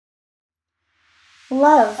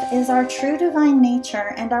Love is our true divine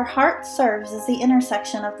nature, and our heart serves as the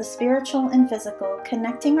intersection of the spiritual and physical,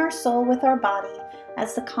 connecting our soul with our body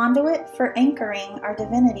as the conduit for anchoring our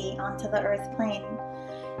divinity onto the earth plane.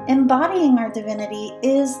 Embodying our divinity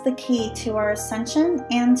is the key to our ascension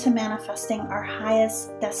and to manifesting our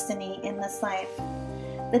highest destiny in this life.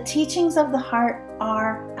 The teachings of the heart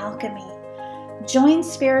are alchemy. Join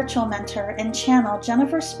spiritual mentor and channel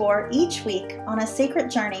Jennifer Spohr each week on a sacred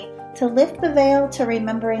journey to lift the veil to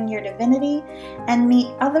remembering your divinity and meet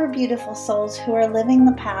other beautiful souls who are living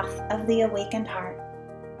the path of the awakened heart.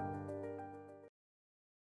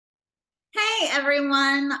 Hey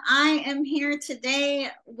everyone, I am here today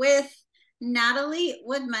with Natalie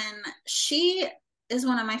Woodman. She is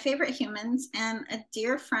one of my favorite humans and a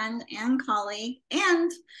dear friend and colleague, and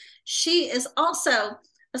she is also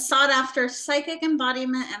a sought-after psychic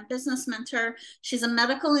embodiment and business mentor. She's a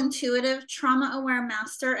medical intuitive, trauma-aware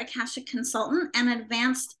master, Akashic consultant, and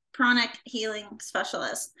advanced pranic healing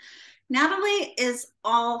specialist. Natalie is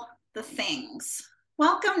all the things.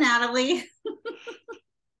 Welcome, Natalie.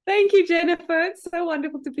 Thank you, Jennifer. It's so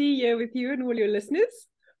wonderful to be here with you and all your listeners.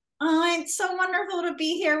 Oh, it's so wonderful to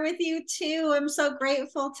be here with you too. I'm so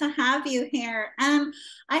grateful to have you here. And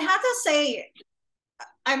I have to say,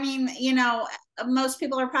 I mean, you know, most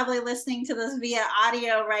people are probably listening to this via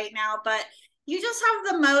audio right now, but you just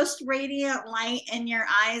have the most radiant light in your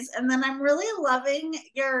eyes. And then I'm really loving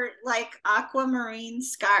your like aquamarine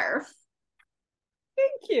scarf.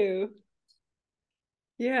 Thank you.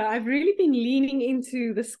 Yeah, I've really been leaning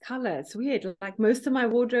into this color. It's weird. Like most of my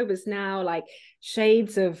wardrobe is now like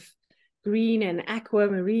shades of green and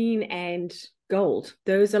aquamarine and gold.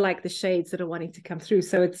 Those are like the shades that are wanting to come through.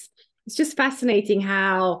 So it's just fascinating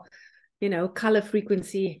how, you know, color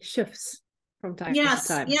frequency shifts from time to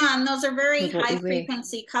time. Yeah, and those are very high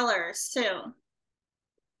frequency colors too.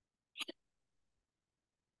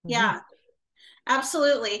 Yeah,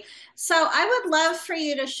 absolutely. So I would love for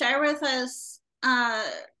you to share with us,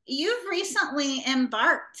 you've recently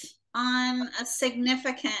embarked on a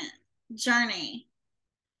significant journey.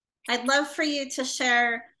 I'd love for you to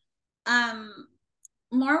share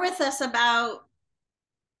more with us about,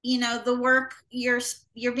 you know, the work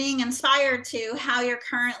you're being inspired to, how you're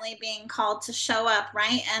currently being called to show up,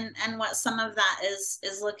 right? And what some of that is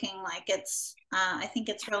looking like. It's I think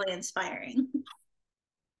it's really inspiring.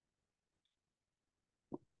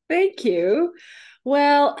 Thank you.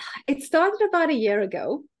 Well, it started about a year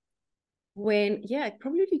ago when,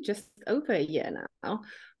 probably just over a year now,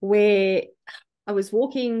 where I was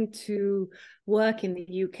walking to work in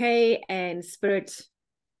the UK and Spirit,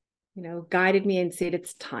 you know, guided me and said,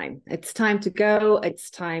 it's time. It's time to go. It's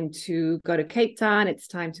time to go to Cape Town. It's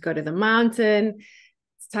time to go to the mountain.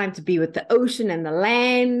 It's time to be with the ocean and the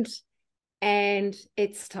land. And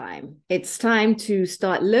it's time. It's time to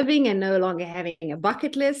start living and no longer having a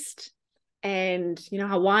bucket list. And, you know,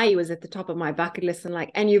 Hawaii was at the top of my bucket list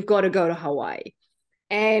and you've got to go to Hawaii.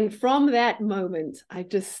 And from that moment, I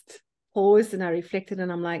just paused and I reflected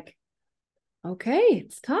and I'm like, okay,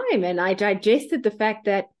 it's time. And I digested the fact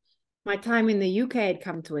that my time in the UK had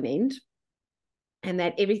come to an end and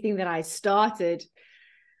that everything that I started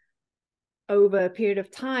over a period of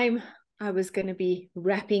time, I was going to be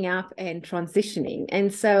wrapping up and transitioning.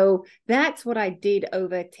 And so that's what I did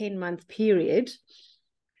over a 10-month period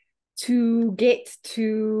to get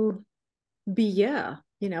to be here.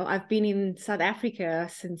 You know, I've been in South Africa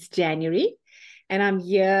since January and I'm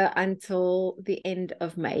here until the end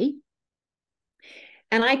of May.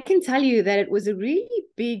 And I can tell you that it was a really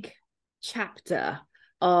big chapter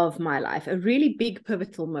of my life, a really big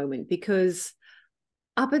pivotal moment, because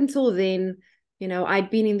up until then, you know, I'd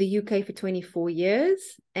been in the UK for 24 years.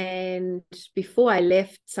 And before I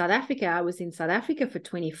left South Africa, I was in South Africa for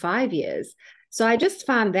 25 years. So I just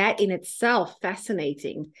found that in itself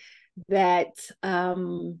fascinating, that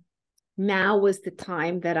now was the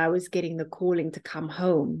time that I was getting the calling to come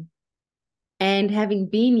home. And having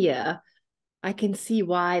been here, I can see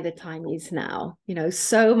why the time is now. You know,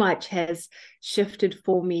 so much has shifted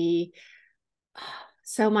for me.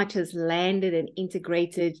 So much has landed and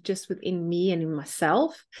integrated just within me and in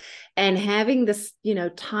myself. And having this, you know,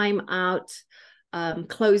 time out,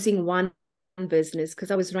 closing one business,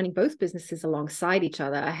 because I was running both businesses alongside each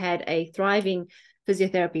other. I had a thriving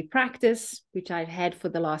physiotherapy practice, which I've had for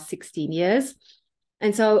the last 16 years.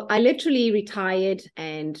 And so I literally retired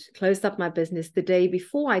and closed up my business the day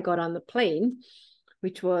before I got on the plane,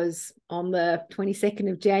 which was on the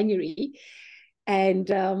 22nd of January.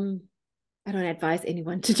 And I don't advise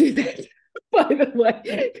anyone to do that. by the way,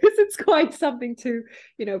 because it's quite something to,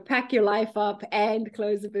 pack your life up and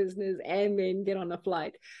close a business and then get on a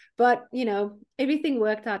flight. But, everything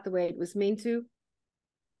worked out the way it was meant to.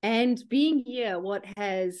 And being here, what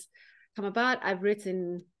has come about, I've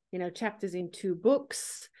written, chapters in 2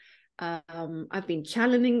 books. I've been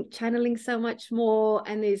channeling so much more,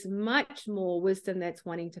 and there's much more wisdom that's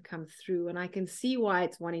wanting to come through. And I can see why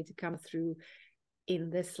it's wanting to come through in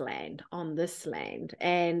this land, on this land.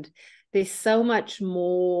 And there's so much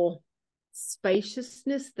more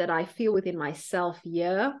spaciousness that I feel within myself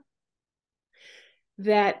here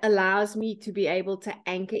that allows me to be able to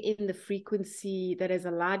anchor in the frequency that has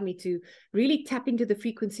allowed me to really tap into the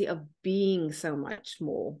frequency of being so much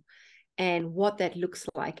more, and what that looks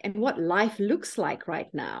like and what life looks like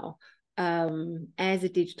right now, as a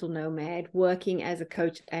digital nomad, working as a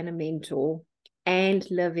coach and a mentor, and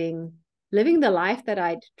living the life that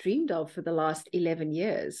I'd dreamed of for the last 11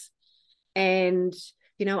 years. And,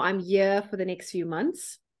 I'm here for the next few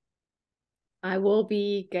months. I will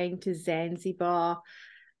be going to Zanzibar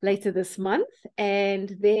later this month,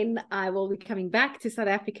 and then I will be coming back to South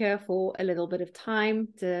Africa for a little bit of time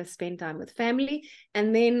to spend time with family,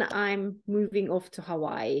 and then I'm moving off to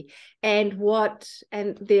Hawaii. And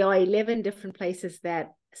there are 11 different places,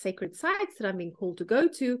 that sacred sites that I'm being called to go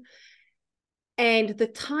to. And the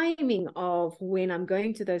timing of when I'm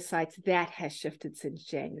going to those sites, that has shifted since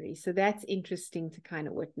January. So that's interesting to kind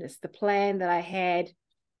of witness. The plan that I had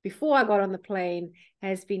before I got on the plane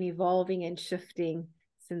has been evolving and shifting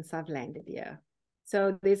since I've landed here.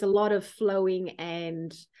 So there's a lot of flowing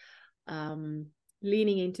and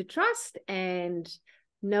leaning into trust and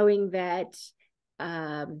knowing that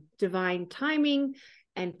divine timing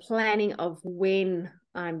and planning of when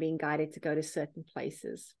I'm being guided to go to certain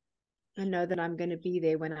places. I know that I'm going to be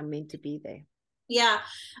there when I'm meant to be there. Yeah,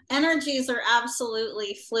 energies are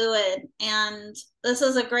absolutely fluid. And this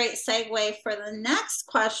is a great segue for the next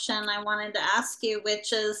question I wanted to ask you,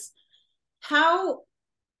 which is how,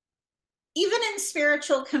 even in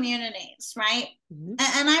spiritual communities, right? Mm-hmm.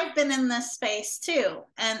 And I've been in this space too.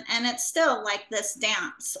 And it's still like this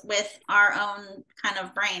dance with our own kind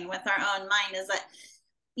of brain, with our own mind, is that,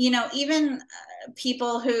 even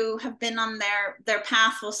people who have been on their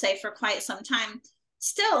path, we'll say, for quite some time,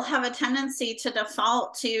 still have a tendency to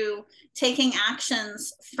default to taking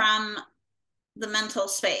actions from the mental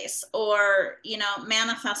space, or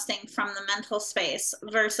manifesting from the mental space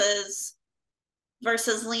versus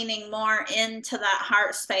leaning more into that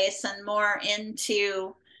heart space and more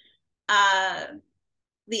into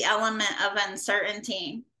the element of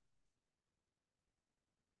uncertainty.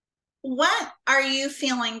 What are you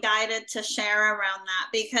feeling guided to share around that?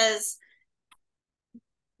 Because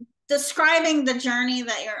describing the journey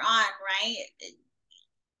that you're on, right?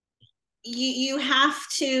 You have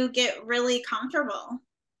to get really comfortable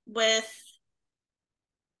with,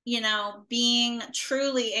 being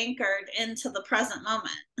truly anchored into the present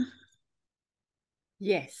moment.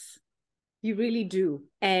 Yes, you really do.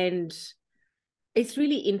 And it's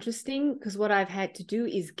really interesting because what I've had to do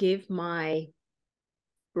is give my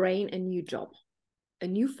brain a new job, a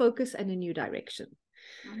new focus, and a new direction.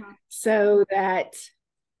 Uh-huh. So that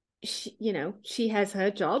she has her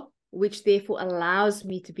job, which therefore allows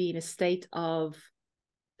me to be in a state of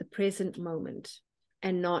the present moment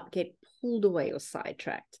and not get pulled away or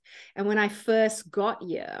sidetracked. And when I first got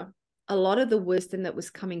here, a lot of the wisdom that was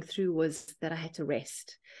coming through was that I had to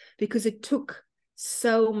rest, because it took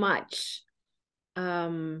so much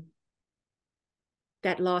that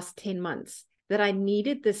last 10 months that I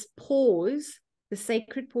needed this pause, the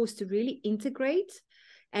sacred pause, to really integrate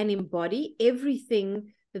and embody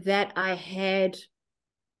everything that I had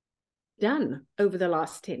done over the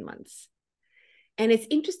last 10 months. And it's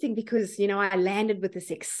interesting because, I landed with this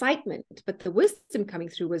excitement, but the wisdom coming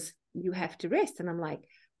through was, you have to rest. And I'm like,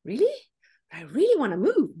 really? I really want to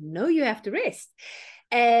move. No, you have to rest.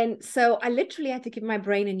 And so I literally had to give my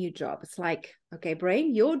brain a new job. It's like, okay,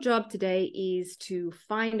 brain, your job today is to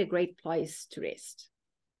find a great place to rest.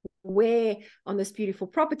 Where on this beautiful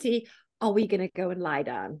property are we going to go and lie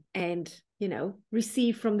down and,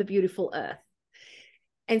 receive from the beautiful earth?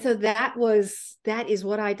 And so that is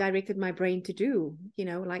what I directed my brain to do,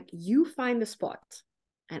 like, you find the spot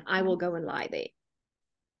and I will go and lie there.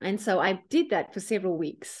 And so I did that for several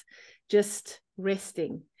weeks, just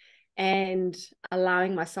resting and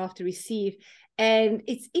allowing myself to receive. And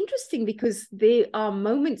it's interesting because there are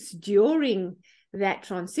moments during that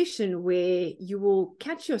transition where you will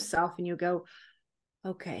catch yourself and you go,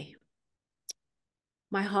 okay,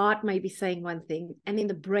 my heart may be saying one thing and then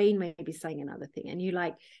the brain may be saying another thing. And you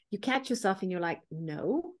catch yourself and you're like,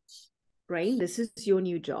 no, brain, this is your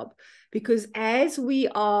new job. Because as we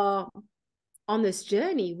are on this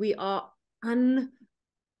journey, we are unlearning,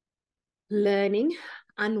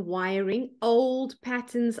 unwiring old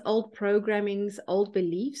patterns, old programmings, old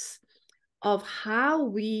beliefs of how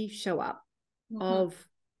we show up, of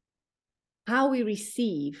how we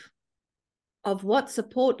receive, of what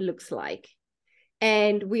support looks like.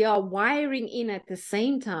 And we are wiring in at the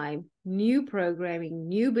same time new programming,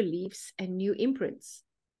 new beliefs, and new imprints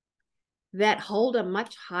that hold a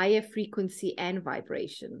much higher frequency and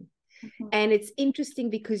vibration. And it's interesting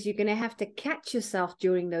because you're going to have to catch yourself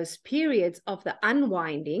during those periods of the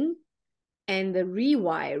unwinding and the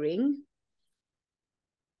rewiring,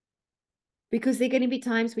 because there are going to be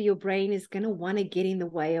times where your brain is going to want to get in the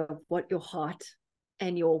way of what your heart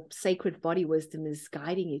and your sacred body wisdom is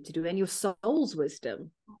guiding you to do, and your soul's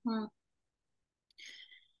wisdom.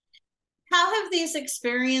 How have these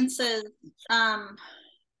experiences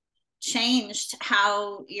changed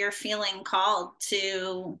how you're feeling called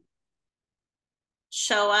to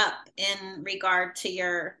show up in regard to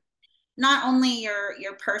your, not only your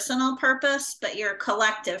personal purpose, but your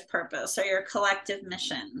collective purpose or your collective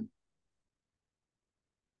mission?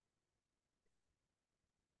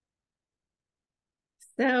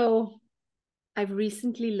 So I've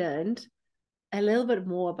recently learned a little bit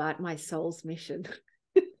more about my soul's mission.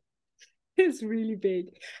 It's really big.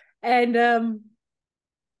 And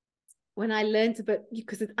when I learned a bit,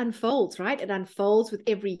 because it unfolds, right? It unfolds with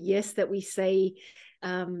every yes that we say,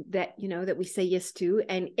 that we say yes to,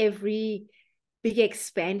 and every big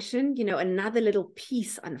expansion, another little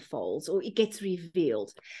piece unfolds or it gets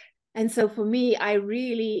revealed. And so for me, I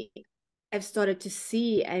really have started to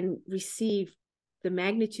see and receive the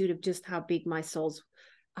magnitude of just how big my soul's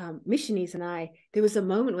mission is. And there was a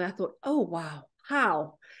moment where I thought, oh, wow,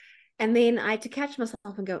 how? And then I had to catch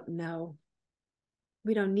myself and go, no,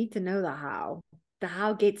 we don't need to know the how. The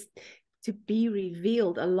how gets to be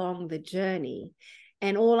revealed along the journey.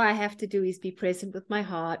 And all I have to do is be present with my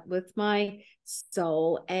heart, with my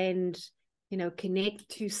soul, and, connect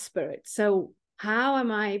to spirit. So how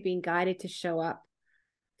am I being guided to show up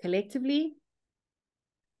collectively?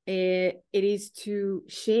 It is to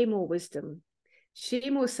share more wisdom,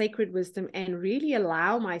 share more sacred wisdom, and really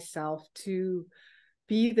allow myself to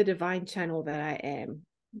be the divine channel that I am,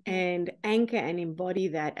 and anchor and embody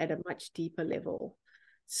that at a much deeper level.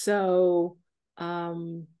 So,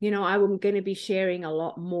 I'm going to be sharing a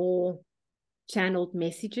lot more channeled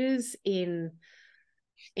messages in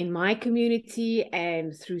my community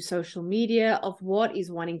and through social media of what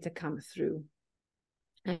is wanting to come through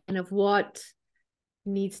and of what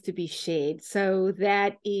needs to be shared. So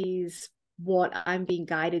that is what I'm being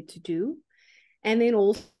guided to do. And then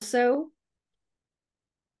also,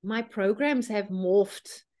 my programs have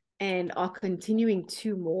morphed and are continuing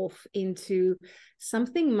to morph into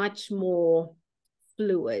something much more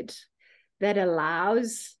fluid that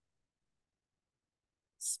allows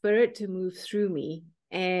spirit to move through me,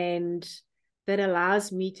 and that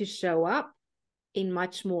allows me to show up in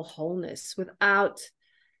much more wholeness without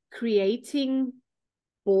creating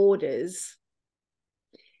borders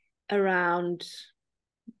around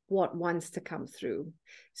what wants to come through.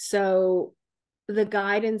 So the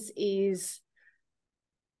guidance is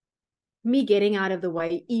me getting out of the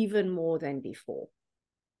way even more than before.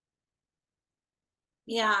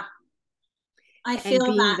 Yeah. I feel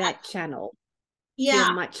and being that channel yeah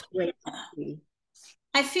to a much greater degree.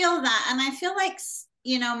 I feel that, and I feel like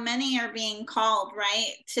many are being called,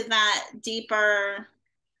 right, to that deeper,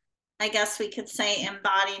 I guess we could say,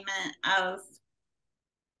 embodiment of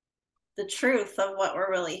the truth of what we're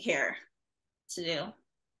really here to do.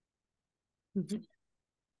 Mm-hmm.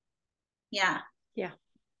 Yeah.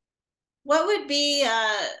 What would be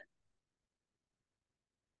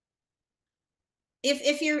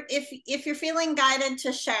if you're feeling guided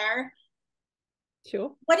to share,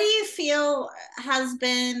 Sure. what do you feel has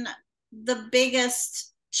been the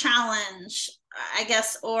biggest challenge, I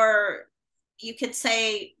guess, or you could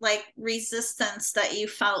say like resistance that you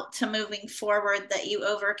felt to moving forward that you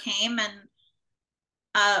overcame,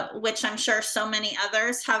 and which I'm sure so many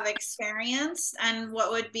others have experienced, and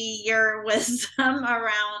what would be your wisdom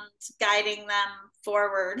around guiding them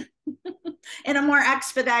forward in a more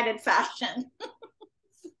expedited fashion?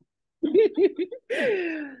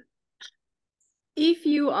 If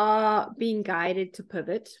you are being guided to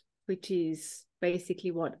pivot, which is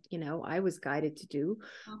basically what I was guided to do,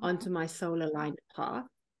 onto my soul aligned path,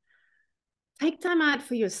 take time out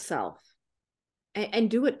for yourself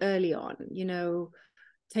and do it early on.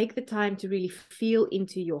 Take the time to really feel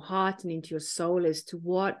into your heart and into your soul as to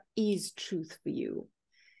what is truth for you,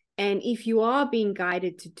 And if you are being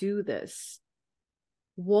guided to do this,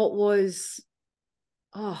 what was,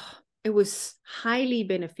 it was highly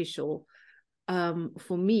beneficial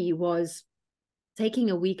for me was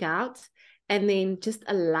taking a week out and then just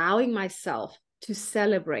allowing myself to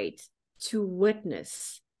celebrate, to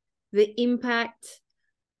witness the impact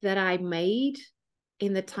that I made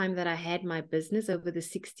in the time that I had my business over the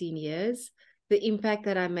 16 years, the impact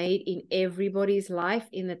that I made in everybody's life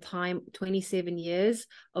in the time, 27 years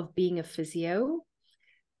of being a physio,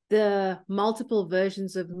 the multiple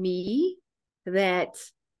versions of me that,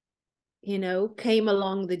 you know, came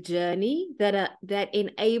along the journey that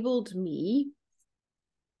enabled me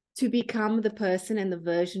to become the person and the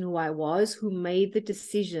version who I was, who made the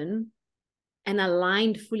decision and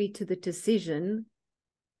aligned fully to the decision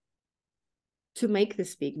to make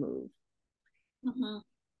this big move. Mm-hmm.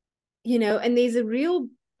 You know, and there's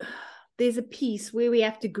a piece where we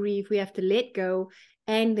have to grieve, we have to let go,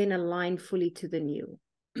 and then align fully to the new.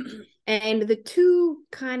 And the two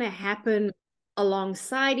kind of happen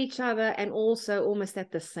alongside each other and also almost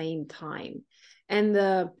at the same time. And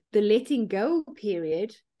the letting go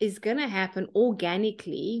period is going to happen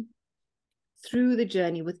organically through the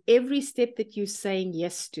journey. With every step that you're saying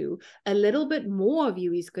yes to, a little bit more of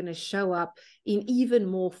you is going to show up in even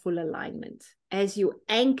more full alignment as you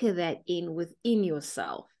anchor that in within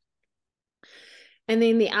yourself. And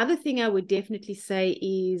then the other thing I would definitely say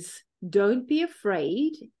is don't be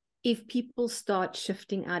afraid if people start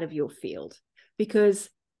shifting out of your field, because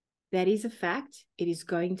that is a fact. It is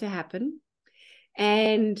going to happen.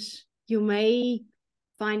 And you may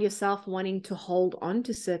find yourself wanting to hold on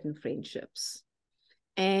to certain friendships.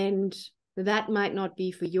 And that might not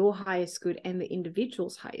be for your highest good and the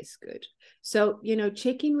individual's highest good. So, you know,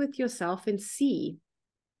 check in with yourself and see,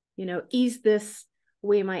 you know, is this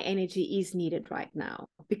where my energy is needed right now?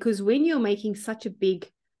 Because when you're making such a big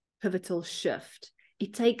pivotal shift,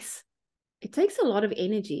 it takes a lot of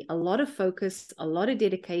energy, a lot of focus, a lot of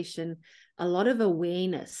dedication, a lot of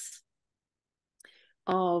awareness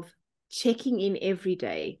of checking in every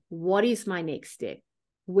day. What is my next step?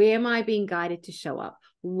 Where am I being guided to show up?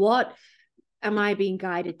 What am I being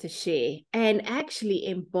guided to share? And actually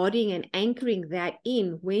embodying and anchoring that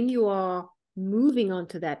in when you are moving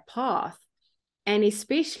onto that path. And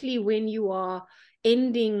especially when you are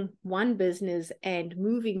ending one business and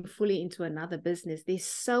moving fully into another business, there's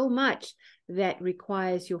so much that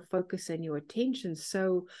requires your focus and your attention.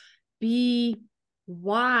 So be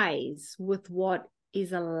wise with what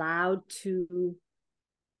is allowed to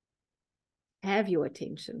have your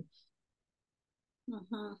attention.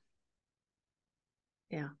 Mm-hmm.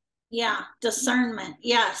 Yeah. Yeah. Discernment.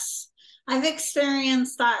 Yes. I've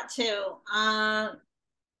experienced that too.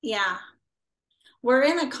 Yeah. We're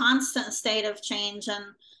in a constant state of change,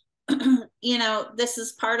 and you know, this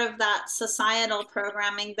is part of that societal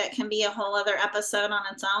programming that can be a whole other episode on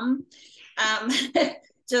its own.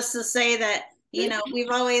 Just to say that, you know,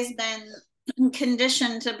 we've always been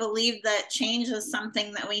conditioned to believe that change is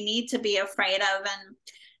something that we need to be afraid of, and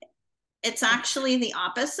it's actually the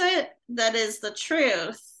opposite that is the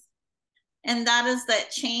truth. And that is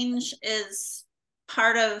that change is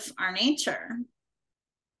part of our nature.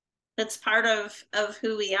 It's part of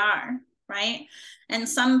who we are, right? And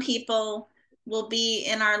some people will be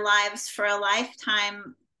in our lives for a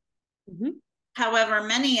lifetime. Mm-hmm. However,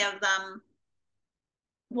 many of them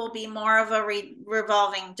will be more of a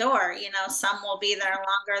revolving door. You know, some will be there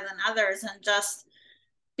longer than others, and just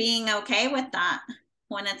being okay with that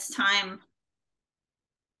when it's time.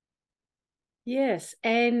 Yes.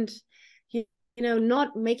 And, you know,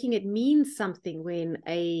 not making it mean something when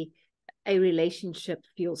a relationship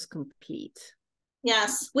feels complete.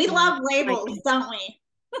 Yes. We love labels, don't we?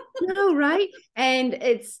 No, right? And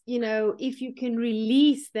it's, you know, if you can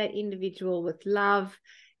release that individual with love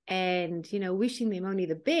and, you know, wishing them only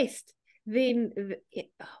the best, then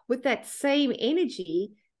with that same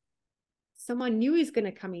energy, someone new is going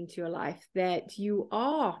to come into your life that you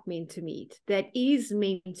are meant to meet, that is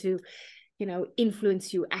meant to, you know,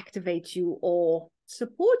 influence you, activate you, or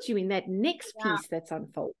support you in that next piece that's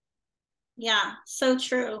unfolding. Yeah, so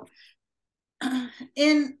true.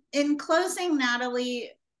 In closing, Natalie,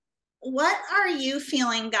 what are you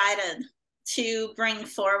feeling guided to bring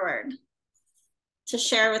forward to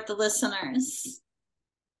share with the listeners?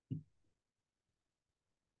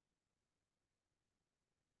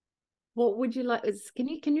 What would you like?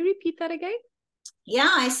 Can you repeat that again? Yeah,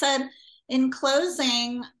 I said, in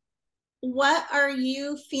closing, what are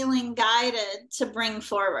you feeling guided to bring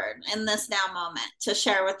forward in this now moment to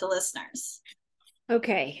share with the listeners?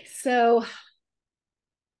 Okay, so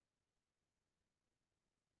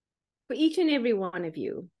for each and every one of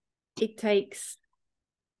you, it takes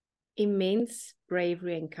immense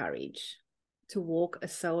bravery and courage to walk a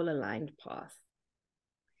soul-aligned path.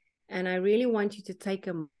 And I really want you to take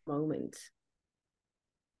a moment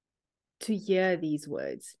to hear these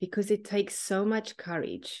words, because it takes so much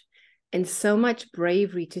courage and so much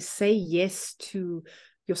bravery to say yes to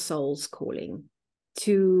your soul's calling,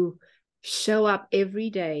 to show up every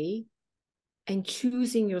day and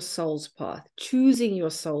choosing your soul's path, choosing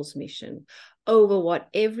your soul's mission over what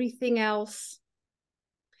everything else,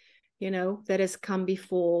 that has come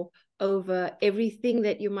before, over everything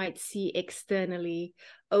that you might see externally,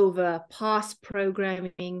 over past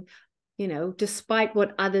programming, despite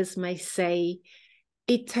what others may say.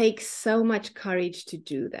 It takes so much courage to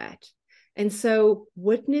do that. And so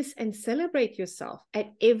witness and celebrate yourself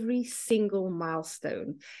at every single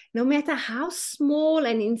milestone, no matter how small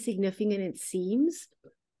and insignificant it seems.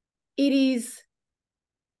 It's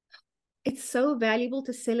so valuable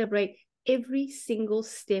to celebrate every single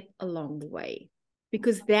step along the way,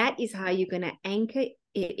 because that is how you're going to anchor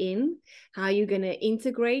it in, how you're going to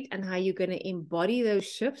integrate, and how you're going to embody those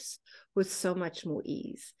shifts with so much more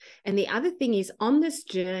ease. And the other thing is, on this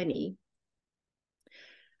journey,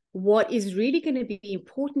 what is really going to be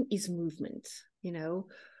important is movement.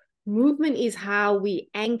 Movement is how we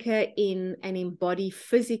anchor in and embody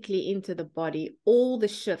physically into the body all the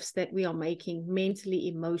shifts that we are making mentally,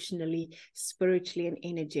 emotionally, spiritually, and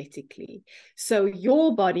energetically. So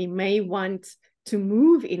your body may want to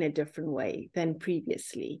move in a different way than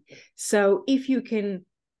previously. So if you can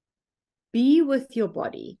be with your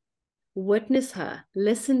body, witness her,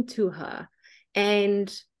 listen to her,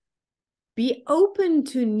 and be open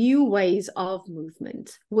to new ways of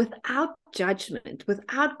movement without judgment,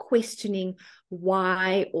 without questioning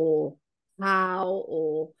why or how,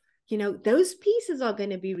 or, those pieces are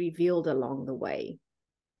going to be revealed along the way.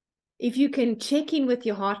 If you can check in with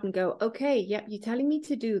your heart and go, okay, yep, you're telling me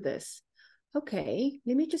to do this. Okay,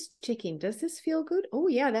 let me just check in. Does this feel good? Oh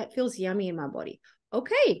yeah, that feels yummy in my body.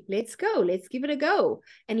 Okay, let's go. Let's give it a go.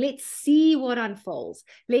 And let's see what unfolds.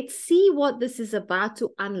 Let's see what this is about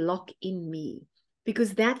to unlock in me,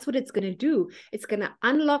 because that's what it's going to do. It's going to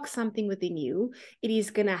unlock something within you. It is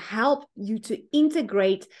going to help you to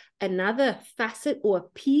integrate another facet or a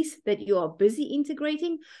piece that you are busy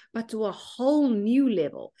integrating, but to a whole new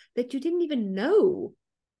level that you didn't even know.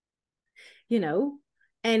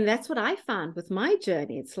 And that's what I found with my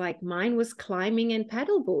journey. It's like mine was climbing and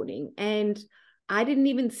paddleboarding, and I didn't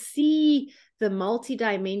even see the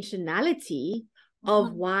multidimensionality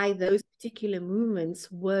of why those particular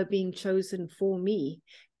movements were being chosen for me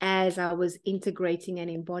as I was integrating and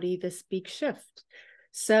embody this big shift.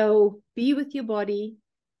 So be with your body,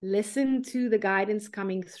 listen to the guidance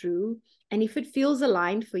coming through. And if it feels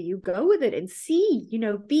aligned for you, go with it and see,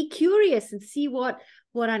 be curious and see what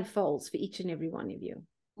unfolds for each and every one of you.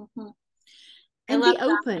 And be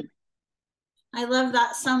open. I love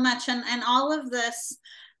that so much. And all of this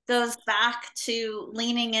goes back to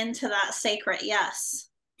leaning into that sacred yes,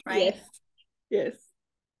 right? Yes.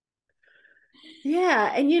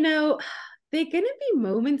 Yeah. And, there are going to be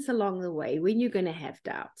moments along the way when you're going to have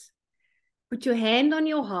doubts. Put your hand on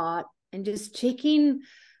your heart and just check in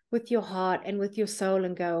with your heart and with your soul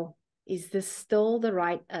and go, is this still the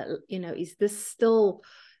right, is this still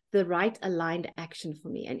the right aligned action for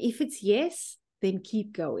me? And if it's yes, then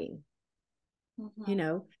keep going.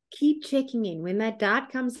 Keep checking in. When that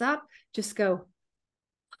doubt comes up, just go,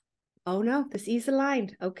 oh no, this is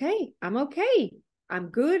aligned. Okay, I'm okay. I'm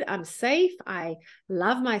good. I'm safe. I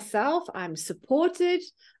love myself. I'm supported.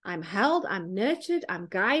 I'm held. I'm nurtured. I'm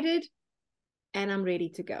guided. And I'm ready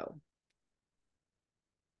to go.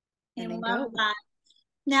 I love that.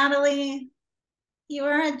 Natalie, you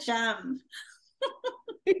are a gem.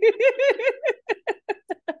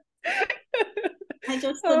 I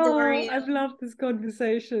just adore you. I've loved this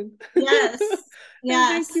conversation. Yes.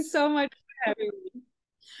 Thank you so much for having me.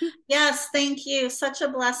 Yes, thank you. Such a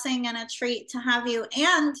blessing and a treat to have you.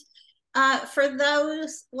 And for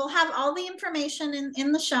those, we'll have all the information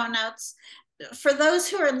in the show notes. For those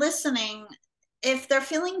who are listening, if they're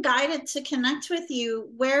feeling guided to connect with you,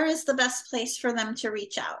 where is the best place for them to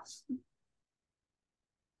reach out?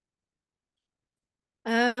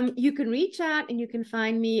 You can reach out and you can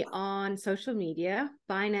find me on social media.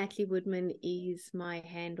 By Natalie Woodman is my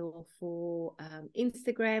handle for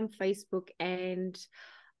Instagram, Facebook, and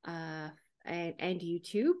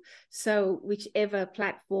YouTube. So whichever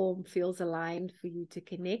platform feels aligned for you to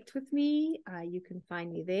connect with me, you can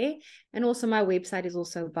find me there. And also my website is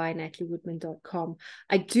also bynataliewoodman.com.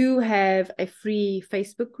 I do have a free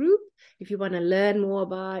Facebook group. If you want to learn more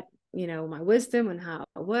about, my wisdom and how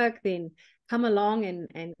I work, then come along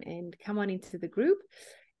and come on into the group.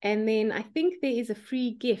 And then I think there is a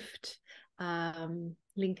free gift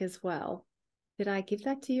link as well. Did I give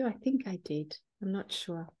that to you? I think I did. I'm not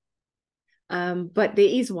sure. But there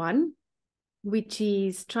is one, which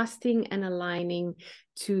is trusting and aligning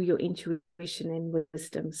to your intuition and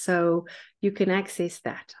wisdom. So you can access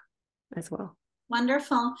that as well.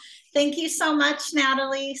 Wonderful. Thank you so much,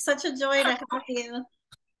 Natalie. Such a joy to have you.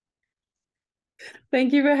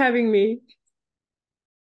 Thank you for having me.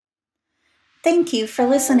 Thank you for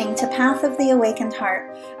listening to Path of the Awakened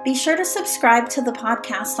Heart. Be sure to subscribe to the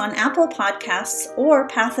podcast on Apple Podcasts or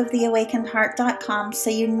pathoftheawakenedheart.com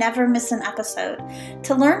so you never miss an episode.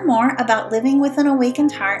 To learn more about living with an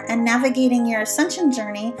awakened heart and navigating your ascension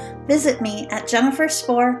journey, visit me at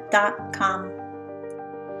jenniferspore.com.